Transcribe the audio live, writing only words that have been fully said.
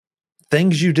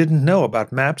Things you didn't know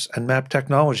about maps and map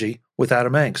technology with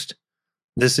Adam Engst.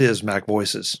 This is Mac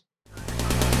Voices.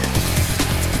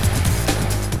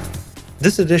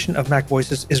 This edition of Mac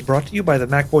Voices is brought to you by the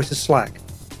Mac Voices Slack,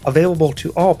 available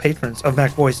to all patrons of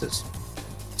Mac Voices.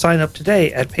 Sign up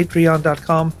today at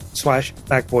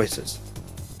patreon.com/MacVoices.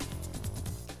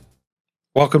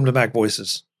 Welcome to Mac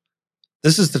Voices.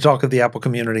 This is the talk of the Apple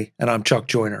community, and I'm Chuck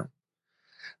Joyner.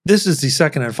 This is the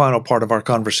second and final part of our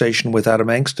conversation with Adam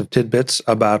Engst of Tidbits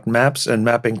about maps and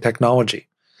mapping technology.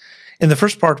 In the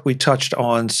first part, we touched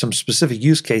on some specific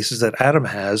use cases that Adam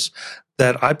has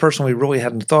that I personally really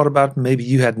hadn't thought about. Maybe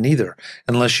you hadn't either,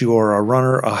 unless you are a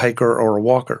runner, a hiker, or a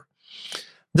walker.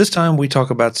 This time, we talk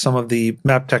about some of the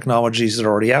map technologies that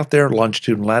are already out there,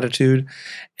 longitude and latitude,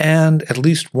 and at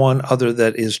least one other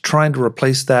that is trying to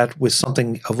replace that with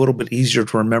something a little bit easier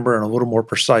to remember and a little more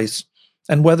precise,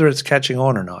 and whether it's catching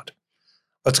on or not.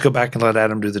 Let's go back and let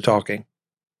Adam do the talking.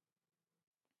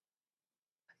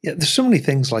 Yeah, there's so many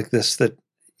things like this that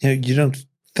you don't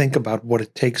think about what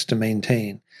it takes to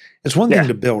maintain. It's one thing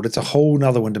to build; it's a whole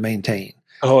nother one to maintain.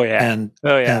 Oh yeah, and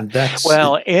that's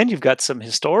and you've got some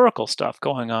historical stuff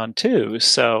going on too.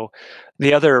 So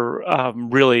the other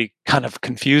really kind of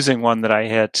confusing one that I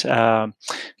hit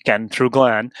again through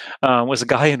Glenn was a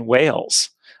guy in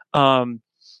Wales.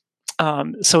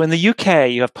 So in the UK,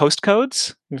 you have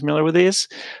postcodes. You're familiar with these?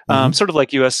 Sort of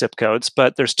like US zip codes,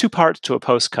 but there's two parts to a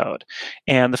postcode.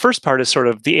 And the first part is sort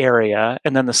of the area,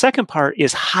 and then the second part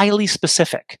is highly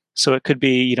specific. So it could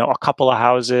be, a couple of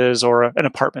houses or an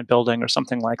apartment building or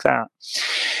something like that.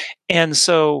 And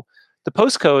so the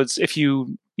postcodes, if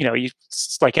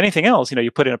it's like anything else,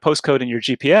 you put in a postcode in your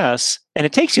GPS and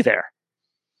it takes you there.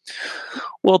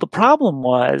 Well, the problem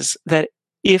was that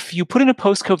if you put in a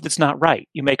postcode that's not right,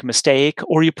 you make a mistake,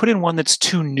 or you put in one that's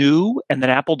too new and that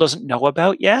Apple doesn't know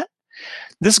about yet,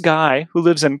 this guy who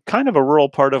lives in kind of a rural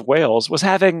part of Wales was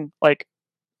having like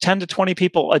 10 to 20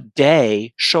 people a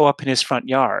day show up in his front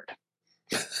yard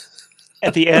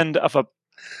at the end of a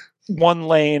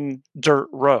one-lane dirt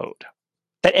road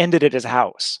that ended at his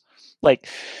house. Like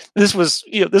this was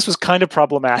kind of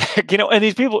problematic, and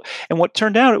these people, and what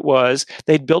turned out it was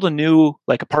they'd build a new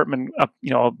apartment,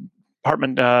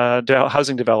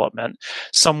 housing development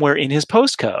somewhere in his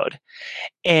postcode,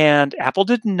 and Apple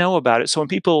didn't know about it. So when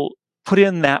people put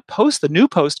in the new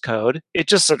postcode, it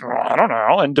just said, I don't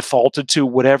know, and defaulted to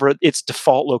whatever its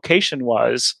default location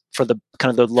was for the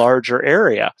kind of the larger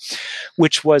area,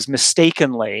 which was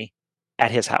mistakenly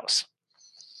at his house.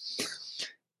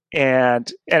 And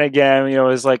again, it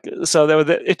was like, so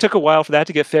it took a while for that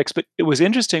to get fixed. But it was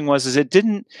interesting it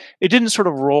didn't sort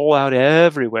of roll out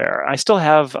everywhere. I still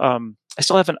have an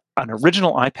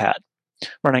original iPad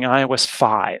running iOS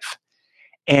 5,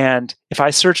 and if I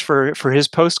search for his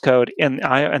postcode in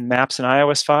Maps in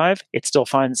iOS 5, it still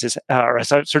finds his. Or I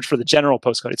search for the general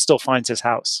postcode, it still finds his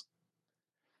house.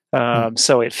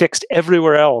 So it fixed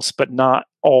everywhere else, but not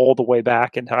all the way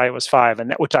back into iOS 5,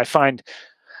 and which I find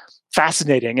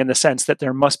fascinating in the sense that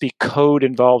there must be code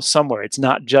involved somewhere. It's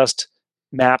not just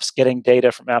Maps getting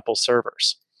data from Apple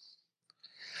servers.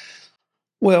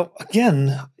 Well,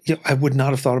 again, I would not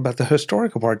have thought about the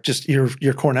historical part. Just your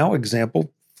Cornell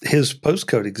example, his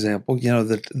postcode example.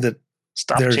 That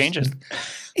stop changing.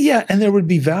 Yeah, and there would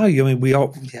be value. I mean,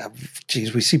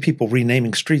 we see people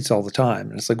renaming streets all the time,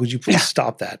 and it's like, would you please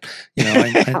stop that?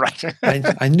 Right.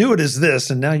 I knew it as this,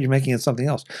 and now you're making it something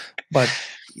else. But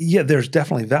yeah, there's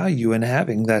definitely value in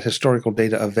having that historical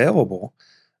data available.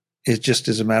 It just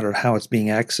is a matter of how it's being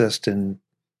accessed. And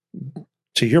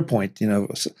to your point, an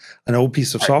old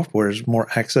piece of software is more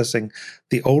accessing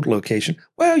the old location.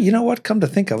 Well, you know what? Come to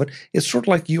think of it, it's sort of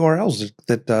like URLs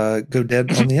that go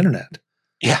dead on the internet.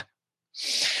 Yeah.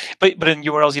 But in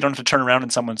URLs, you don't have to turn around in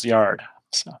someone's yard.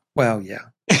 So. Well, yeah.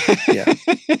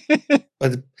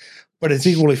 But it's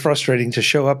equally frustrating to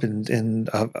show up in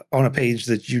on a page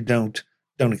that you don't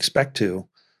expect to.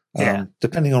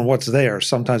 Depending on what's there,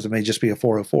 sometimes it may just be a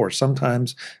 404.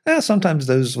 Sometimes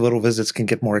those little visits can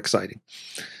get more exciting.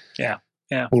 Yeah.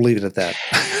 We'll leave it at that.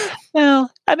 Well,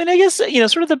 I mean, I guess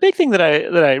sort of the big thing that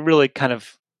I really kind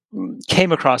of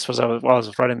came across while I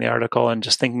was writing the article and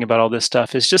just thinking about all this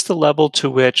stuff is just the level to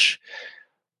which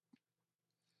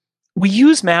we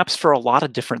use maps for a lot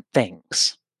of different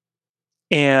things.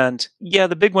 And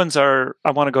the big ones are,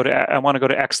 I want to go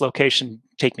to X location,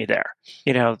 take me there.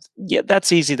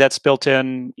 That's easy. That's built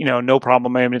in, no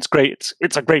problem. I mean, it's great.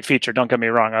 It's a great feature. Don't get me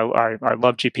wrong. I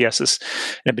love GPSs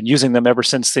and I've been using them ever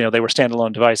since, they were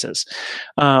standalone devices.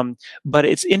 But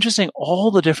it's interesting, all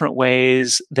the different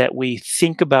ways that we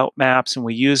think about maps and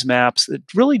we use maps that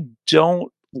really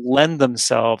don't lend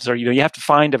themselves, or you have to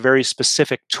find a very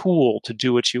specific tool to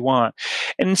do what you want.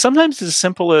 And sometimes it's as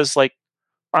simple as like,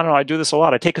 I don't know, I do this a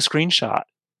lot. I take a screenshot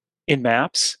in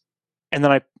Maps, and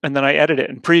then I edit it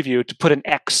in Preview to put an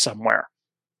X somewhere.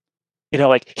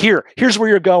 Like here's where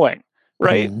you're going,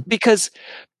 right? Mm-hmm. Because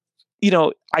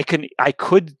I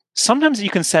could sometimes you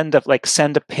can send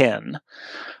a pin,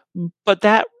 but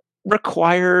that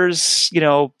requires,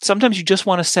 sometimes you just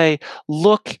want to say,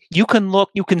 look, you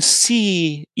can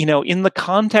see, in the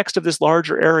context of this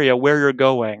larger area where you're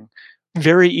going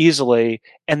very easily,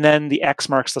 and then the X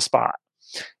marks the spot.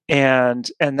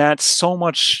 And that's so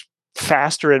much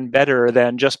faster and better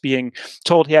than just being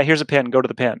told, yeah, here's a pin, go to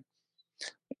the pin.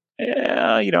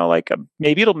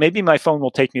 Maybe my phone will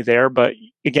take me there, but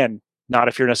again, not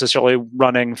if you're necessarily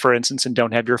running, for instance, and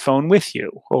don't have your phone with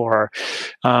you, or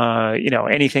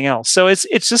anything else. So it's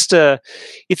just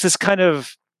it's this kind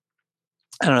of,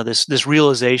 I don't know, this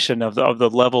realization of the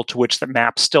level to which the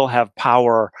maps still have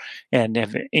power and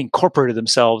have incorporated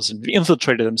themselves and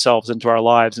infiltrated themselves into our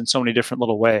lives in so many different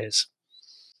little ways.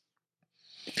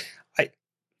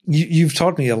 You've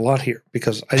taught me a lot here,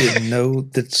 because I didn't know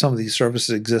that some of these services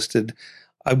existed.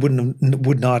 I would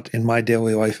not in my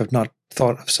daily life have not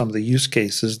thought of some of the use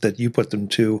cases that you put them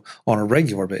to on a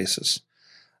regular basis.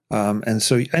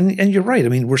 And you're right. I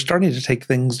mean, we're starting to take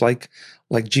things like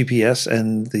GPS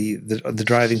and the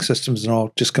driving systems and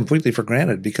all just completely for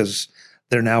granted, because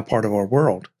they're now part of our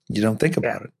world. You don't think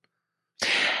about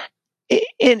it.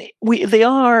 And they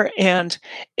are, and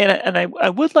I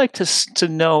would like to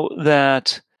know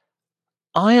that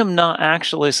I'm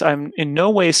in no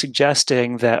way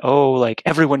suggesting that,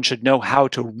 everyone should know how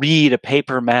to read a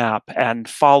paper map and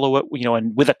follow it,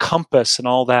 and with a compass and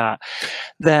all that.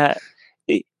 That,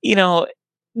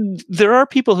 there are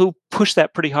people who push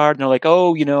that pretty hard, and they're like,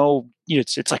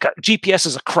 it's like a GPS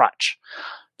is a crutch.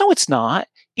 No, it's not.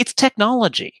 It's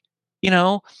technology.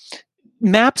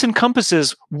 Maps and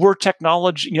compasses were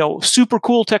technology, super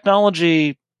cool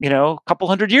technology, a couple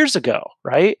hundred years ago,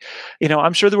 right?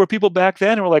 I'm sure there were people back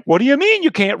then who were like, what do you mean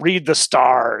you can't read the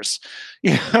stars?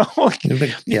 Yeah.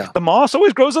 The moss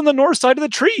always grows on the north side of the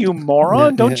tree, you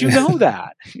moron. Don't you know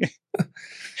that?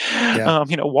 Yeah.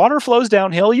 Water flows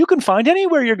downhill. You can find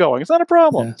anywhere you're going. It's not a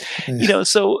problem. Yeah.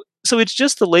 So it's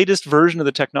just the latest version of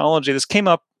the technology. This came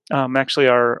up. Actually,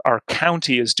 our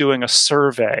county is doing a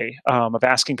survey of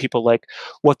asking people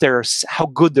how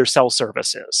good their cell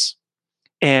service is,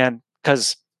 and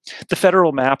because the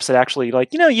federal maps that actually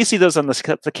you see those on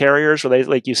the carriers where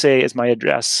they you say, is my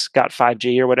address got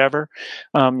 5G or whatever,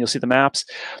 you'll see the maps.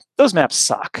 Those maps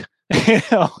suck.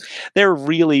 They're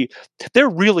really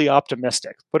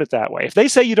optimistic, put it that way. If they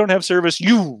say you don't have service,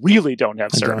 you really don't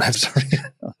have service.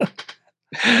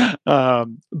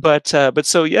 But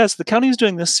so yes, the county is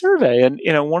doing this survey, and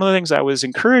one of the things I was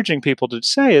encouraging people to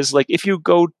say is, if you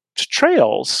go to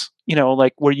trails,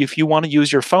 where if you want to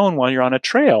use your phone while you're on a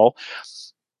trail,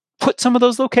 put some of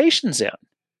those locations in.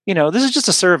 This is just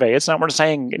a survey. It's not, we're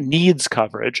saying it needs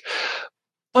coverage,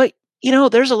 but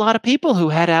there's a lot of people who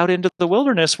head out into the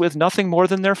wilderness with nothing more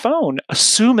than their phone,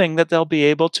 assuming that they'll be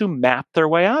able to map their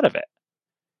way out of it.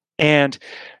 And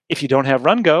if you don't have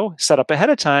RunGo set up ahead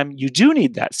of time, you do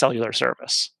need that cellular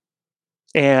service.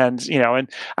 And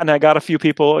I got a few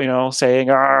people, saying,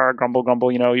 grumble,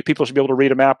 people should be able to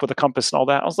read a map with a compass and all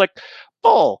that. I was like,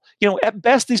 bull. At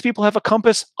best, these people have a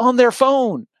compass on their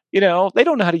phone. They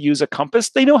don't know how to use a compass.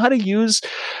 They know how to use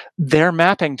their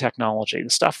mapping technology, the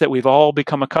stuff that we've all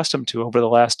become accustomed to over the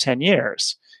last 10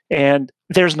 years. And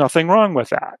there's nothing wrong with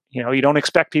that. You don't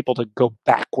expect people to go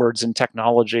backwards in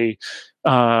technology,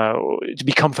 to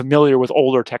become familiar with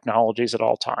older technologies at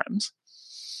all times.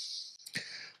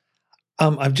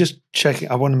 I'm just checking.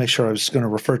 I want to make sure I was going to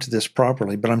refer to this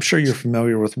properly, but I'm sure you're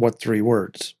familiar with what 3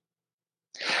 words.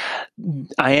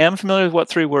 I am familiar with what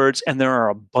 3 words, and there are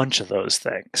a bunch of those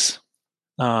things.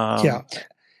 Yeah.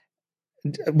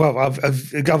 Well,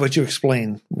 I'll let you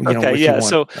explain. Okay, yeah.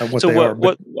 So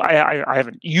I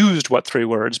haven't used what 3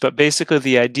 words, but basically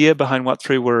the idea behind what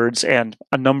 3 words and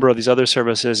a number of these other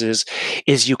services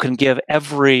is you can give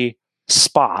every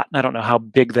spot. I don't know how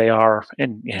big they are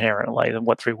inherently, and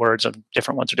what 3 words and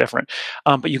different ones are different.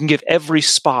 But you can give every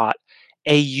spot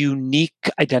a unique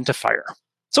identifier.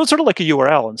 So it's sort of like a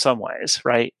URL in some ways,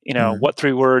 right? What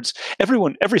 3 words,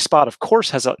 every spot, of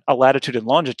course, has a latitude and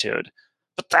longitude,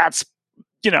 but that's,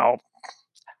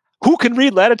 who can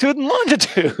read latitude and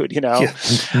longitude, Yeah,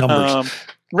 numbers.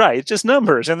 Right. It's just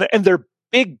numbers. And they're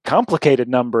big, complicated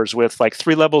numbers with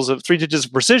 3 digits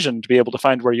of precision to be able to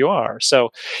find where you are.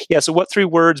 So what 3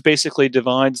 words basically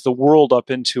divides the world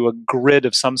up into a grid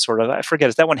of some sort of, I forget,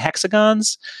 is that one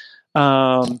hexagons?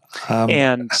 And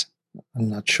I'm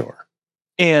not sure.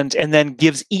 And then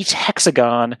gives each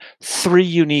hexagon 3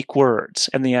 unique words.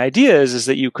 And the idea is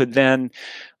that you could then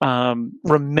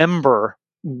remember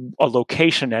a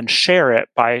location and share it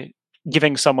by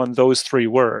giving someone those 3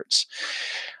 words.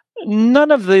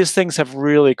 None of these things have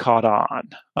really caught on.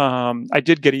 I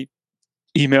did get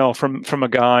email from a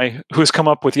guy who has come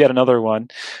up with yet another one.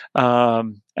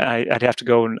 I'd have to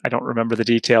go, and I don't remember the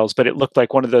details, but it looked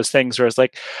like one of those things where it's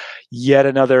like yet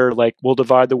another, like, we'll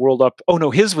divide the world up. Oh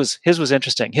no, his was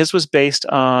interesting. His was based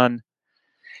on,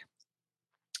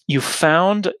 you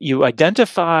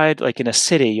identified, like in a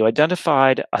city, you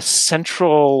identified a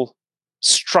central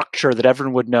structure that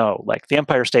everyone would know, like the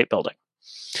Empire State Building.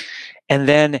 And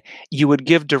then you would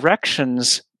give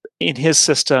directions in his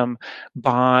system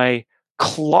by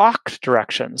clocked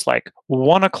directions, like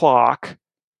 1 o'clock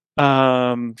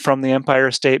from the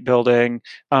Empire State Building,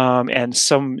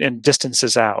 and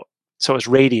distances out. So it was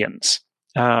radians.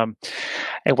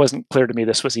 It wasn't clear to me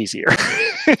this was easier.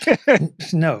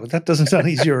 No, that doesn't sound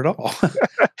easier at all.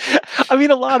 I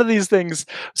mean, a lot of these things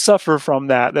suffer from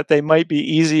that they might be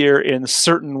easier in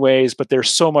certain ways, but they're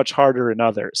so much harder in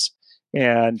others.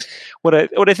 And what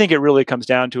I think it really comes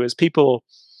down to is people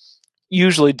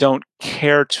usually don't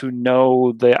care to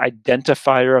know the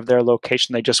identifier of their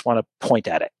location. They just want to point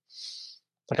at it.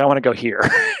 Like, I want to go here.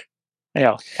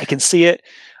 I can see it,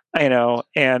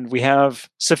 and we have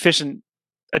sufficient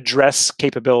address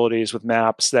capabilities with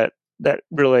maps that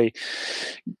really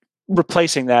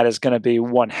replacing that is going to be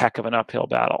one heck of an uphill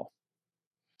battle.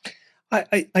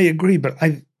 I agree, but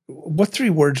what 3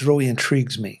 words really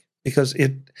intrigues me, because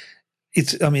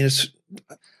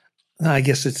I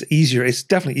guess it's easier. It's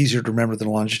definitely easier to remember than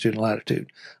longitude and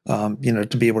latitude,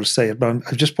 to be able to say it. But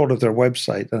I've just pulled up their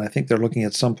website, and I think they're looking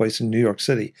at someplace in New York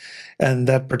City, and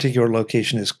that particular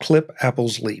location is Clip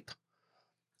Apples Leap.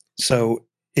 So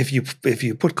if you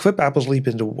put Clip Apples Leap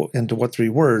into what 3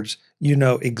 words, you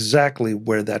know exactly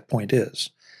where that point is,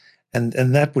 and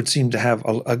that would seem to have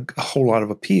a whole lot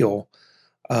of appeal.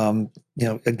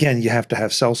 Again, you have to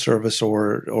have cell service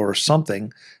or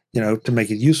something, to make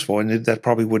it useful. And that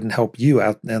probably wouldn't help you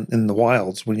out in the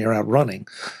wilds when you're out running.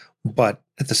 But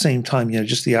at the same time,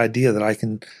 just the idea that I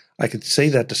could say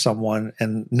that to someone,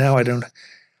 and now I don't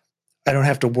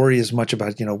have to worry as much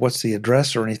about, what's the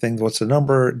address or anything. What's the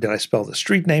number? Did I spell the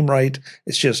street name right?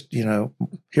 It's just, here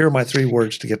are my 3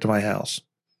 words to get to my house,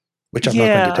 which I'm not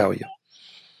going to tell you.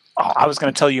 Oh, I was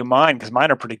going to tell you mine, because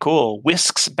mine are pretty cool.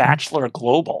 Whisk's Bachelor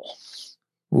Global.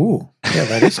 Ooh, yeah,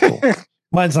 that is cool.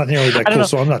 Mine's not nearly that cool,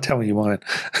 so I'm not telling you mine.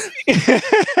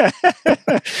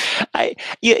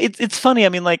 It's funny. I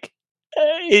mean, like,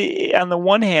 on the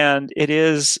one hand, it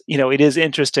is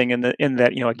interesting in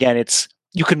that again,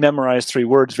 you can memorize 3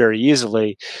 words very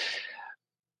easily,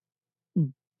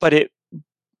 but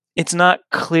it's not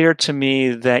clear to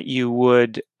me that you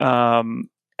would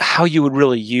how you would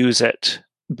really use it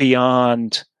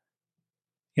beyond.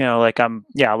 Like I'm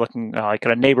looking like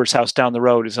at a neighbor's house down the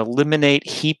road is eliminate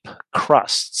heap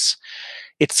crusts.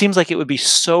 It seems like it would be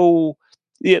so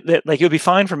like it would be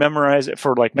fine for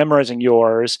memorizing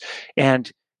yours,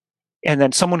 and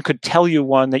then someone could tell you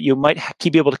one that you might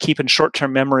be able to keep in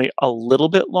short-term memory a little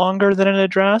bit longer than an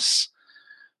address.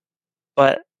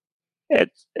 But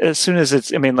as soon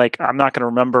as I'm not going to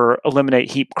remember eliminate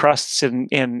heap crusts in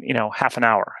half an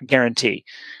hour, guarantee.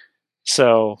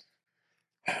 So.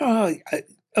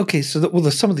 Okay, so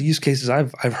some of the use cases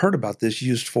I've heard about this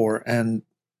used for, and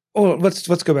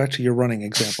let's go back to your running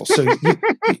example. So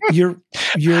you're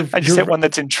I just hit one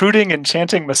that's intruding,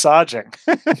 enchanting, massaging.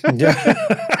 Yeah.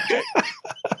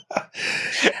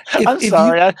 I'm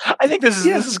sorry. I think this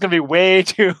is going to be way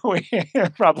too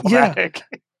problematic.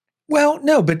 Yeah. Well,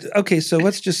 no, but okay. So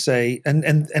let's just say, and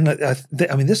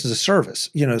I mean, this is a service,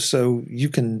 so you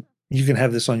can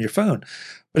have this on your phone.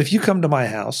 But if you come to my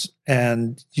house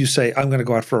and you say, I'm going to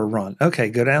go out for a run, okay,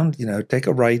 go down, take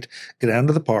a right, go down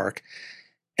to the park,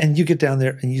 and you get down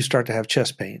there and you start to have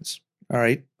chest pains. All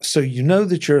right. So you know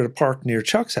that you're at a park near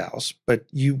Chuck's house, but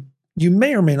you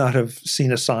may or may not have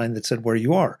seen a sign that said where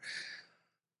you are.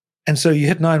 And so you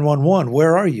hit 911.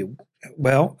 Where are you?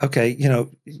 Well, okay,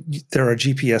 there are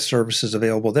GPS services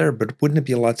available there, but wouldn't it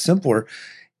be a lot simpler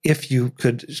if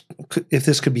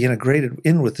this could be integrated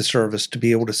in with the service to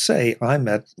be able to say, I'm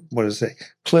at,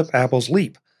 Clip Apples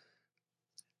Leap.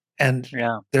 And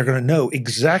they're going to know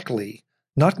exactly,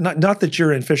 not that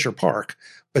you're in Fisher Park,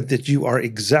 but that you are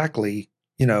exactly,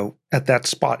 at that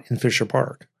spot in Fisher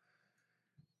Park.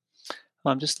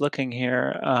 Well, I'm just looking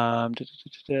here.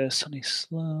 Sunny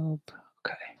Slope.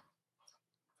 Okay.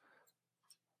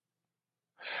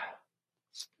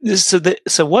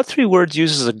 So what 3 words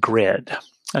uses a grid?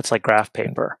 That's like graph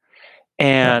paper,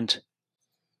 and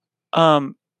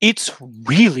it's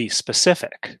really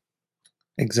specific.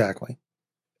 Exactly.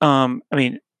 I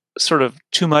mean, sort of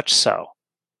too much so.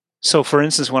 So, for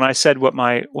instance, when I said what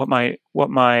my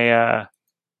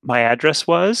address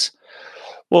was,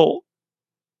 well,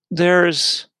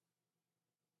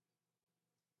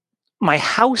 my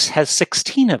house has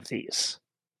 16 of these.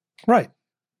 Right.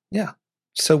 Yeah.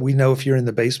 So we know if you're in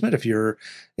the basement, if you're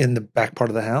in the back part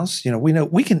of the house, we know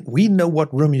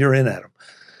what room you're in, Adam.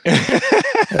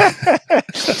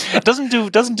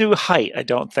 doesn't do height, I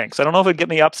don't think. So I don't know if it'd get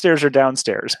me upstairs or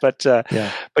downstairs, but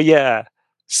yeah.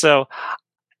 So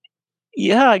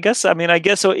yeah, I guess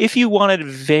so. If you wanted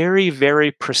very,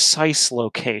 very precise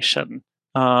location,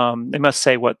 they must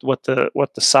say what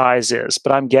the size is,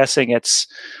 but I'm guessing it's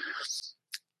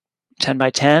 10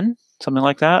 by 10, something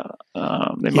like that.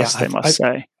 They must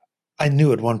say. I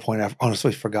knew at one point. I've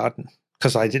honestly forgotten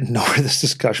because I didn't know where this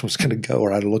discussion was going to go,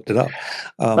 or I'd have looked it up.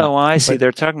 I see.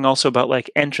 They're talking also about like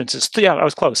entrances. Yeah, I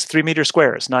was close. 3 meter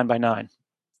squares, 9 by 9.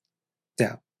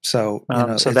 Yeah. So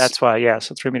so that's why. Yeah.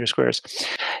 So 3 meter squares.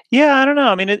 Yeah, I don't know.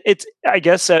 I mean, it's. I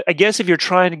guess if you're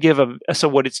trying to give so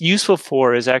what it's useful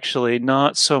for is actually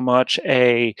not so much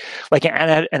an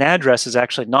address is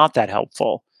actually not that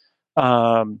helpful,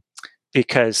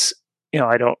 because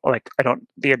I don't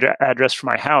the address for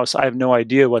my house. I have no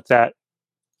idea what that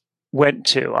went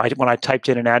to. When I typed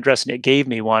in an address and it gave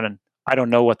me one, and I don't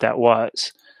know what that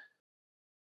was.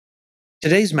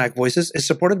 Today's Mac Voices is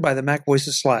supported by the Mac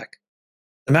Voices Slack.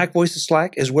 The Mac Voices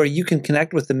Slack is where you can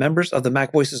connect with the members of the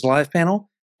Mac Voices Live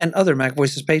panel and other Mac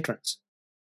Voices patrons.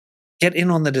 Get in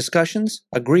on the discussions,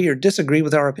 agree or disagree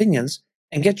with our opinions,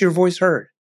 and get your voice heard.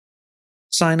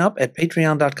 Sign up at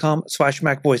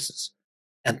patreon.com/MacVoices.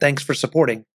 And thanks for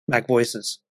supporting Mac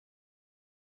Voices.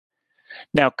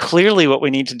 Now, clearly what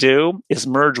we need to do is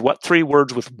merge what 3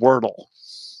 words with Wordle.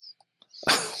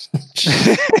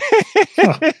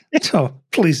 Oh,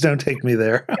 please don't take me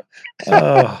there.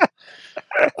 I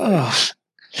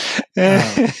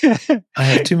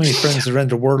have too many friends that are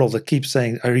into Wordle that keep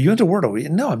saying, "Are you into Wordle?"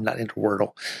 No, I'm not into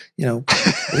Wordle.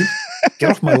 Get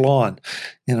off my lawn.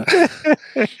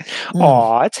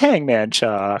 Aw, it's Hangman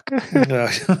Chuck.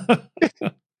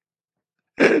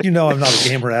 I'm not a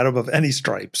gamer, Adam, of any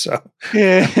stripe. So,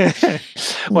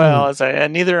 well,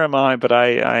 neither am I, but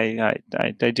I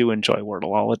do enjoy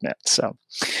Wordle, I'll admit. So,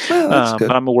 that's good.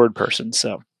 But I'm a word person,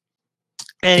 so.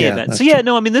 Any event. So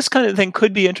I mean, this kind of thing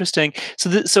could be interesting.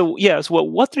 So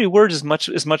what 3 words is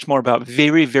much more about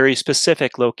very, very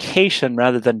specific location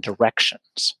rather than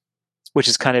directions, which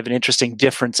is kind of an interesting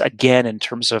difference again in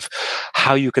terms of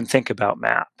how you can think about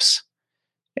maps.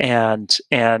 And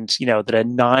that a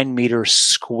 9 meter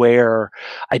square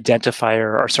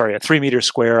identifier, or sorry, a 3 meter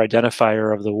square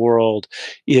identifier of the world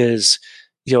is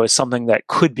something that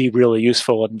could be really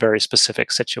useful in very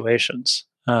specific situations.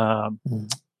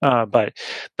 But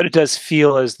it does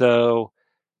feel as though,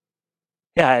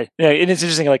 and it's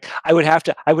interesting. Like I would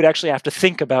actually have to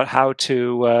think about how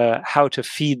to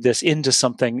feed this into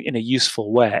something in a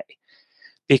useful way,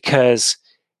 because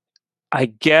I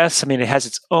guess it has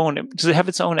its own. Does it have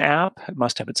its own app? It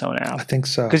must have its own app. I think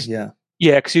so. Yeah.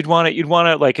 Yeah, because you'd want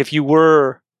to like if you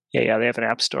were. Yeah, they have an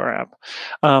App Store app.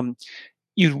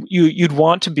 You'd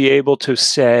want to be able to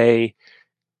say,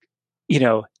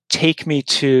 take me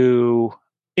to.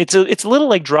 It's a little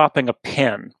like dropping a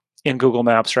pin in Google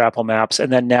Maps or Apple Maps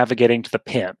and then navigating to the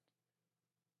pin.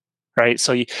 Right.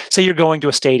 So say you're going to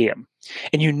a stadium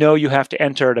and you have to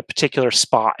enter at a particular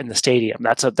spot in the stadium.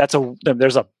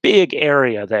 There's a big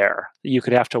area there that you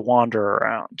could have to wander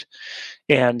around.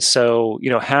 And so,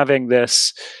 having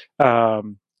this,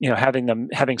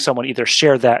 having someone either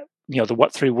share that, the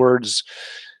what 3 words,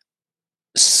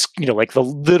 like the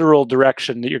literal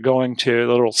direction that you're going to,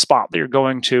 the little spot that you're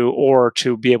going to, or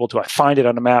to be able to find it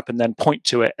on a map and then point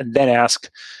to it and then ask,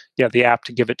 the app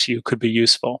to give it to you could be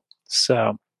useful.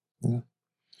 So, and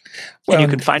you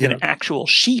can find an actual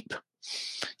sheep.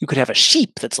 You could have a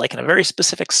sheep that's like in a very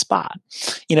specific spot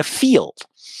in a field.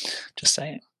 Just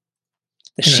saying.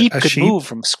 The sheep could move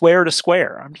from square to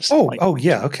square. I'm just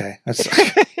yeah, okay.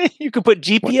 You could put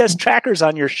GPS trackers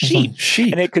on your sheep,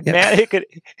 and it could.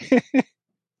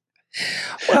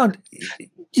 Well,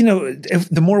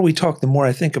 the more we talk, the more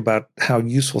I think about how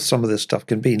useful some of this stuff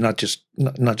can be. Not just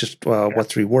what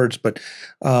 3 words, but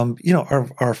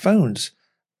our phones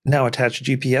now attach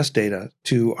GPS data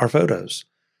to our photos,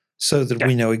 so that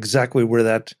we know exactly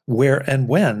where and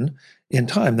when in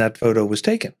time that photo was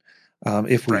taken.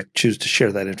 if we Right. choose to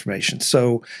share that information.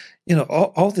 So,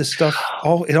 all this stuff,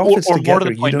 it all fits or together. more to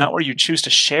the point, not where you choose to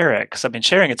share it, because I mean,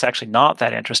 sharing it's actually not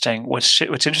that interesting. What's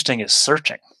interesting is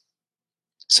searching.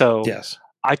 So Yes.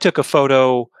 I took a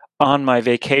photo on my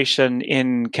vacation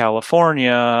in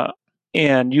California,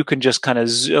 and you can just kind of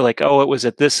like, oh, it was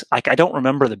at this. Like, I don't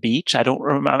remember the beach. I don't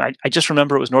remember. I just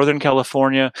remember it was Northern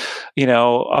California.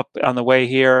 Up on the way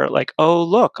here. Like, oh,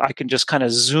 look, I can just kind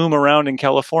of zoom around in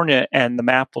California, and the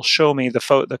map will show me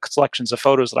the selections of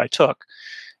photos that I took.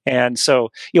 And so,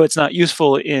 it's not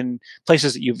useful in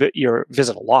places that you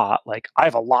visit a lot. Like, I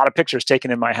have a lot of pictures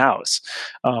taken in my house.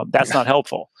 That's not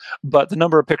helpful. But the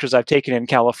number of pictures I've taken in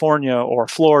California or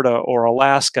Florida or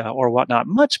Alaska or whatnot,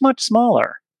 much, much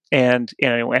smaller. And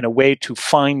a way to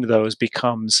find those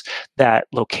becomes that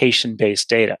location-based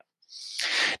data.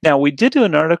 Now, we did do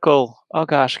an article. Oh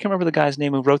gosh, I can't remember the guy's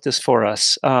name who wrote this for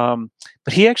us.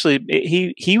 But he actually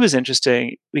he was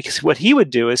interesting, because what he would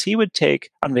do is he would take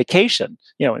on vacation,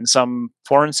 in some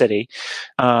foreign city,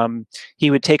 he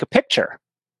would take a picture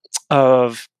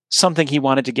of something he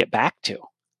wanted to get back to.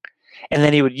 And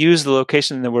then he would use the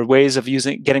location. And there were ways of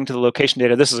getting to the location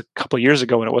data. This is a couple of years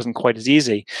ago, and it wasn't quite as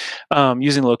easy.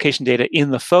 Using the location data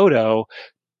in the photo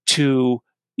to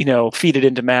feed it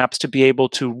into maps to be able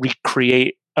to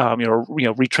recreate,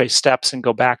 retrace steps and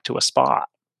go back to a spot.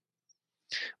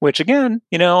 Which again,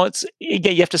 you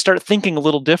have to start thinking a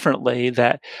little differently,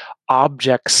 that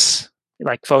objects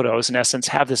like photos, in essence,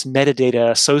 have this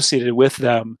metadata associated with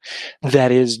them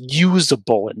that is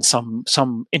usable in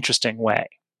some interesting way.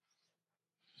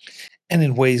 And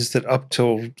in ways that up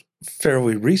till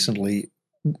fairly recently,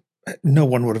 no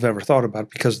one would have ever thought about,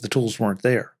 because the tools weren't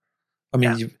there. I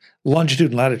mean,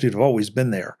 longitude and latitude have always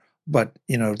been there, but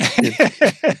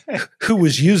who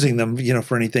was using them,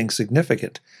 for anything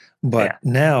significant? But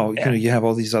now, you have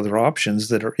all these other options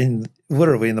that are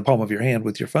literally in the palm of your hand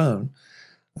with your phone,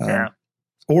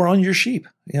 or on your sheep.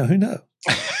 Who knows?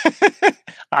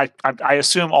 I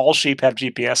assume all sheep have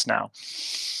GPS now.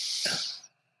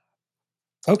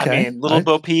 Okay. I mean, little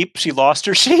Bo Peep, she lost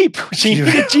her sheep. She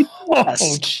needed GPS.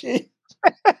 Oh, gee.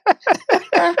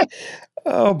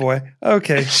 Oh boy.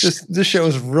 Okay. This show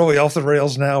is really off the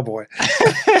rails now, boy.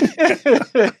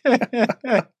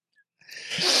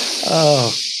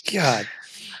 Oh God.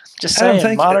 Just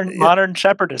saying, modern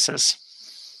shepherdesses.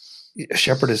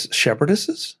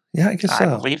 Shepherdesses? Yeah, I guess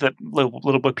so. I believe that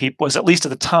little Bo Peep was, at least at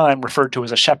the time, referred to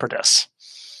as a shepherdess.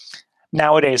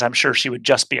 Nowadays, I'm sure she would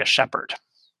just be a shepherd.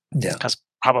 Yeah. Because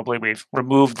probably we've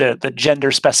removed the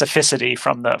gender specificity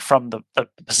from the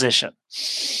position.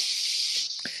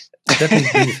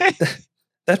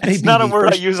 It's not a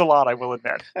word I use a lot, I will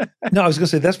admit. No, I was going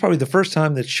to say, that's probably the first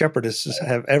time that shepherdesses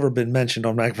have ever been mentioned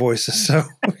on Mac Voices. So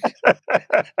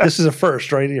this is a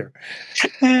first right here.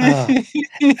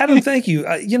 Adam, thank you.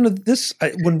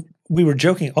 When we were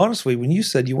joking, honestly, when you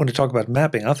said you want to talk about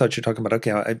mapping, I thought you were talking about,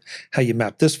 how you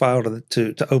map this file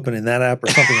to open in that app or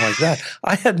something like that.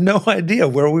 I had no idea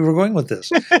where we were going with this.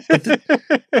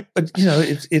 But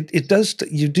it does.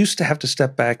 You do have to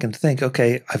step back and think,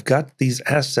 okay, I've got these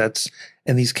assets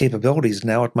and these capabilities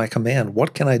now at my command.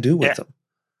 What can I do with them?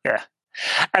 Yeah.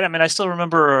 And I mean, I still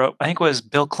remember, I think it was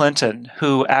Bill Clinton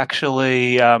who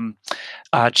actually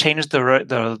changed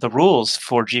the rules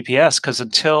for GPS, because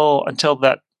until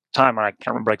that time, I can't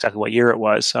remember exactly what year it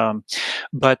was,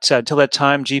 but until that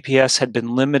time, GPS had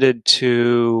been limited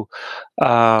to,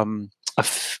 I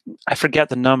forget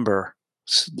the number,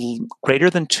 greater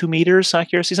than 2 meters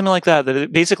accuracy, something like that.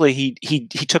 That basically he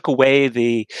took away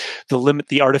the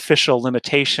artificial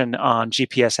limitation on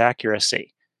GPS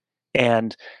accuracy,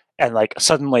 and like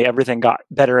suddenly everything got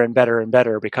better and better and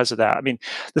better because of that. I mean,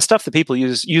 the stuff that people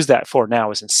use that for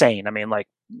now is insane. I mean, like,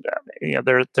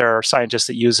 there are scientists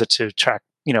that use it to track,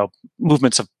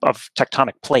 movements of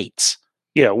tectonic plates,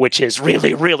 which is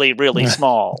really, really, really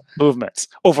small movements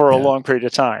over a long period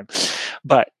of time.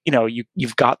 But,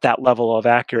 you've got that level of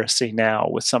accuracy now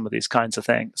with some of these kinds of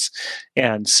things.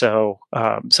 And so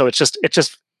it's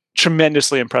just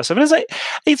tremendously impressive. And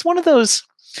it's one of those,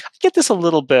 I get this a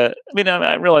little bit. I mean,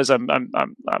 I realize I'm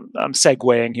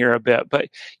segueing here a bit, but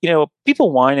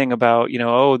people whining about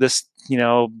oh, this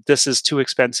this is too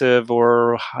expensive,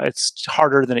 or it's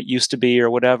harder than it used to be, or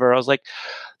whatever. I was like,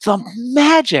 the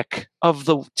magic of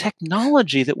the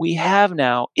technology that we have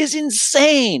now is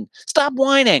insane. Stop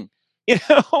whining.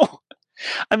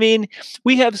 I mean,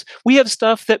 we have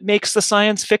stuff that makes the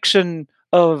science fiction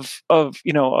of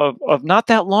not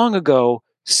that long ago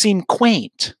seem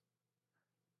quaint.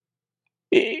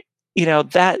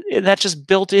 that just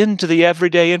built into the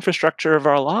everyday infrastructure of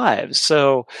our lives.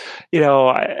 So,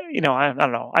 I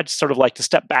don't know. I just sort of like to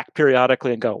step back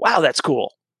periodically and go, wow, that's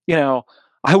cool.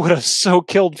 I would have so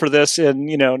killed for this in,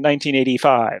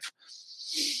 1985,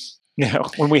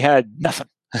 when we had nothing.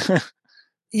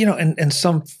 And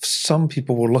some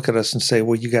people will look at us and say,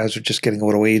 well, you guys are just getting a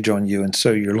little age on you. And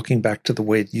so you're looking back to the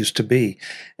way it used to be.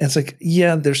 And it's like,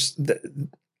 yeah,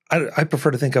 I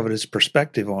prefer to think of it as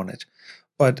perspective on it.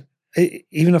 But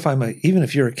even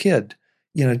if you're a kid,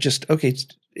 just, okay,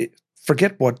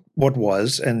 forget what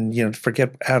was, and,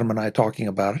 forget Adam and I talking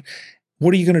about it.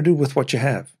 What are you going to do with what you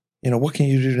have? What can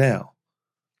you do now?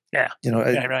 Yeah.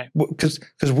 Right. Because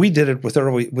we did it with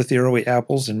the early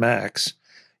Apples and Macs.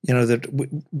 That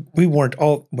we weren't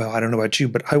all, well, I don't know about you,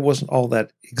 but I wasn't all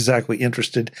that exactly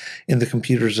interested in the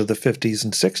computers of the 50s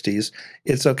and 60s.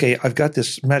 It's okay, I've got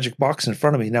this magic box in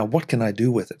front of me. Now, what can I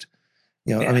do with it?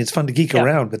 I mean, it's fun to geek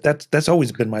around, but that's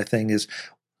always been my thing is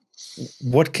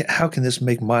how can this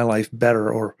make my life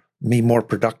better or me more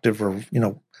productive or,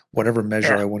 whatever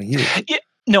measure I want to use. Yeah.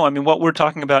 No, I mean, what we're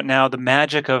talking about now, the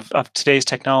magic of today's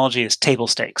technology is table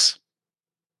stakes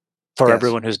for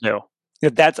everyone who's new.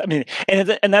 That's, I mean,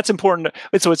 and that's important.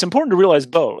 So it's important to realize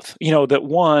both, that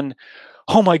one,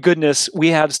 oh my goodness, we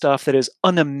have stuff that was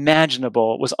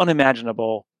unimaginable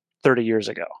 30 years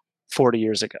ago, 40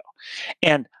 years ago.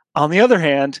 And on the other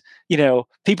hand,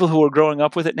 people who are growing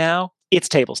up with it now, it's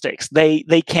table stakes. They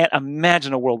can't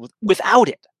imagine a world without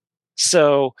it.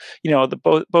 So,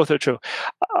 both are true.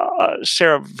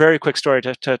 Share a very quick story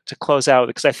to close out,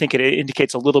 because I think it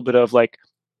indicates a little bit of like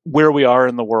where we are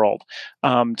in the world.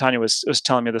 Tanya was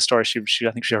telling me the story. She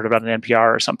I think she heard about an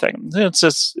NPR or something.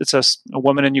 It's a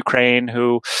woman in Ukraine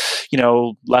who,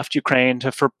 left Ukraine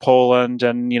for Poland,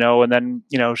 and and then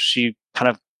she kind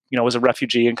of was a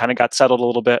refugee and kind of got settled a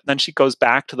little bit. And then she goes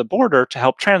back to the border to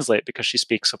help translate because she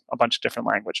speaks a bunch of different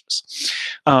languages,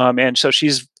 and so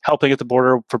she's helping at the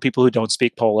border for people who don't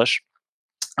speak Polish.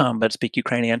 But speak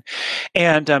Ukrainian,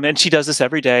 and she does this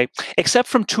every day, except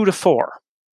from 2 to 4.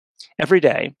 Every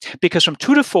day, because from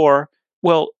 2 to 4,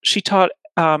 well, she taught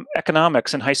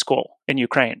economics in high school in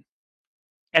Ukraine,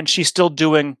 and she's still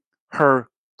doing her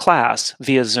class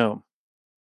via Zoom.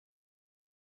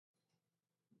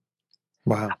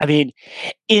 Wow. I mean,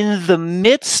 in the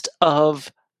midst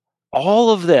of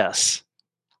all of this,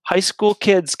 high school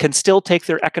kids can still take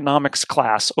their economics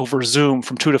class over Zoom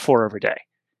from 2 to 4 every day.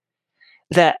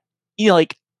 That,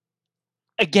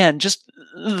 again, just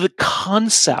the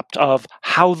concept of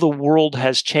how the world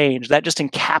has changed, that just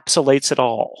encapsulates it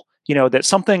all.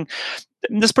 That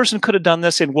this person could have done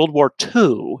this in World War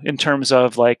II in terms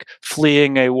of like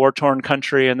fleeing a war-torn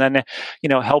country and then,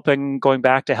 going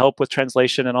back to help with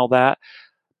translation and all that.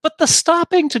 But the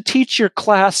stopping to teach your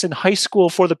class in high school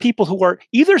for the people who are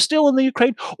either still in the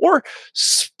Ukraine or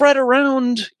spread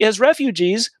around as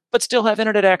refugees, but still have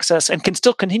internet access and can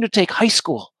still continue to take high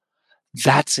school,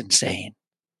 that's insane.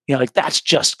 That's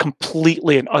just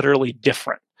completely and utterly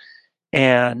different.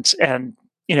 And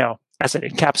as it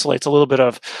encapsulates a little bit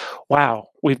of, wow,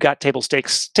 we've got table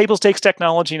stakes. Table stakes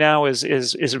technology now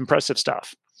is impressive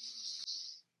stuff.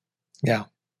 Yeah.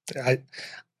 I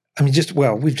mean,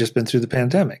 we've just been through the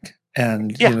pandemic,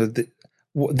 and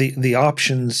the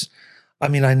options. I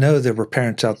mean, I know there were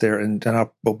parents out there, and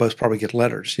we'll both probably get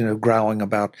letters, growling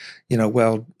about,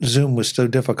 well, Zoom was so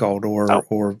difficult,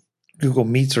 or Google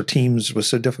Meets or Teams was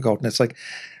so difficult. And it's like,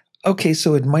 okay,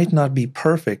 so it might not be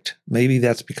perfect. Maybe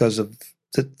that's because of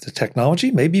the technology,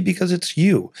 maybe because it's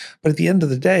you. But at the end of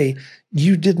the day,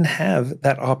 you didn't have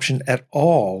that option at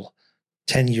all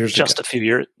 10 years ago. Just a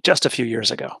few years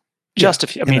ago.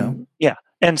 Yeah.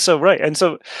 And so, right. And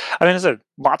so, I mean, there's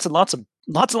lots and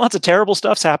lots of terrible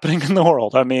stuff's happening in the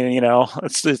world. I mean,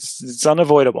 it's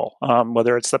unavoidable.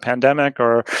 Whether it's the pandemic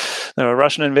or the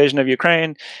Russian invasion of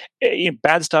Ukraine,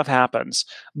 bad stuff happens.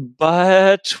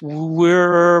 But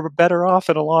we're better off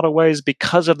in a lot of ways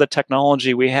because of the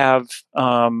technology we have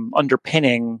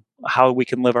underpinning how we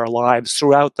can live our lives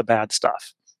throughout the bad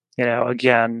stuff.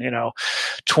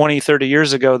 20, 30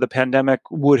 years ago, the pandemic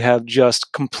would have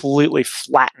just completely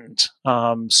flattened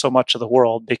so much of the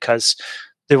world because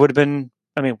there would have been,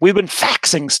 we've been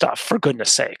faxing stuff, for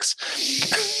goodness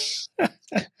sakes.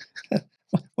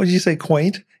 What did you say,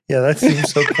 quaint? Yeah, that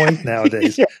seems so quaint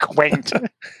nowadays. Yeah, quaint.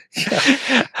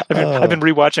 Yeah. I've been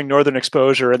rewatching Northern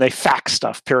Exposure, and they fax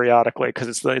stuff periodically because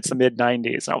it's the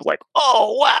mid-'90s. And I was like,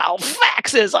 oh, wow,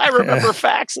 faxes. I remember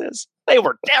faxes. They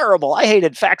were terrible. I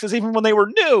hated faxes even when they were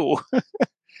new.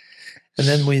 And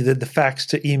then we did the fax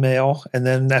to email. And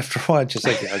then after a while, just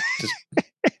like,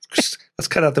 just Let's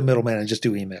cut out the middleman and just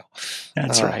do email.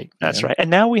 That's right. That's right.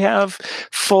 And now we have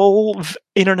full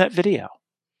internet video.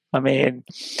 I mean,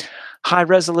 high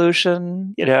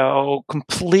resolution,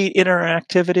 complete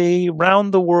interactivity around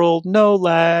the world, no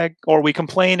lag, or we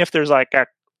complain if there's like a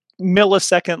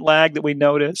millisecond lag that we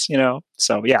notice,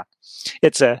 So yeah,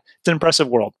 it's an impressive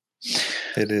world.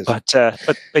 It is. But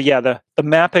yeah, the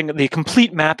mapping, the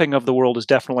complete mapping of the world is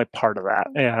definitely part of that.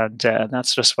 And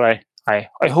that's just what I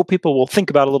hope people will think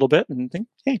about a little bit and think,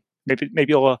 hey, maybe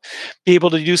you'll be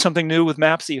able to do something new with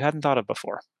maps that you hadn't thought of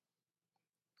before.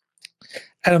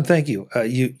 Adam, thank you.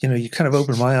 You kind of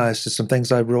opened my eyes to some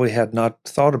things I really had not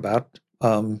thought about.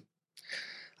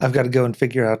 I've got to go and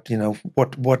figure out,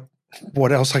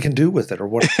 what else I can do with it, or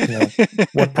what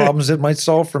what problems it might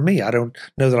solve for me. I don't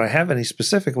know that I have any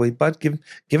specifically, but give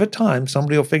it time.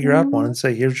 Somebody will figure out one and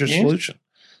say, "Here's your solution."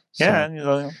 Yeah,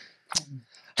 so,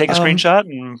 take a screenshot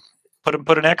and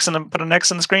put an X in the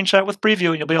screenshot with preview,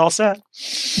 and you'll be all set.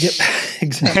 Yep,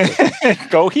 exactly.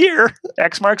 Go here.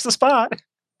 X marks the spot.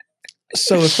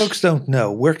 So, if folks don't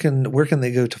know, where can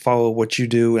they go to follow what you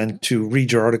do and to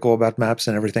read your article about maps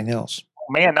and everything else?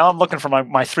 Man, now I'm looking for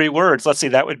my 3 words. Let's see.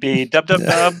 That would be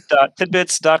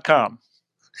www.tidbits.com.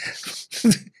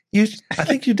 I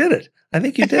think you did it.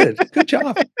 Good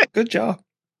job. Good job.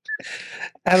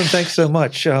 Adam, thanks so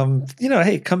much.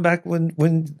 Hey, come back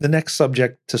when the next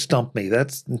subject to stump me.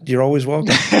 You're always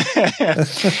welcome.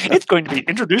 It's going to be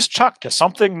introduce Chuck to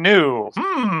something new.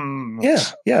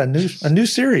 Yeah, a new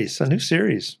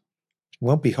series.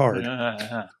 Won't be hard.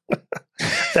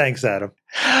 Thanks, Adam.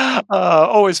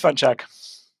 Always fun, Chuck.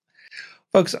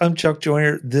 Folks, I'm Chuck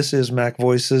Joiner. This is Mac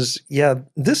Voices. Yeah,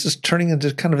 this is turning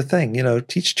into kind of a thing.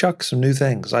 Teach Chuck some new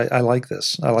things. I like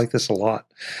this. I like this a lot.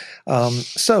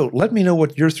 So let me know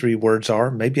what your 3 words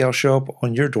are. Maybe I'll show up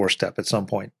on your doorstep at some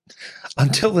point.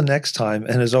 Until the next time,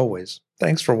 and as always,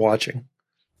 thanks for watching.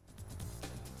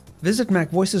 Visit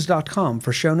MacVoices.com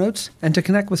for show notes and to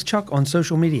connect with Chuck on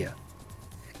social media.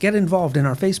 Get involved in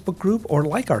our Facebook group or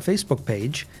like our Facebook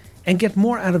page, and get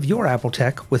more out of your Apple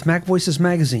tech with Mac Voices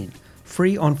Magazine,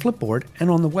 free on Flipboard and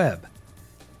on the web.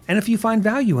 And if you find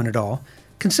value in it all,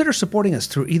 consider supporting us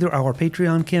through either our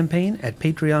Patreon campaign at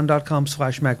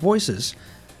patreon.com/MacVoices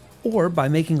or by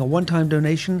making a one-time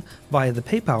donation via the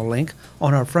PayPal link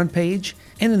on our front page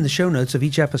and in the show notes of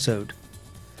each episode.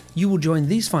 You will join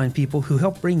these fine people who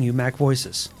help bring you Mac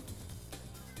Voices.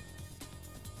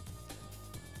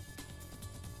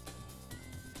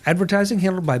 Advertising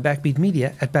handled by Backbeat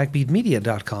Media at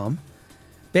backbeatmedia.com.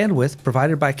 Bandwidth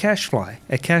provided by CacheFly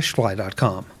at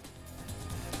cachefly.com.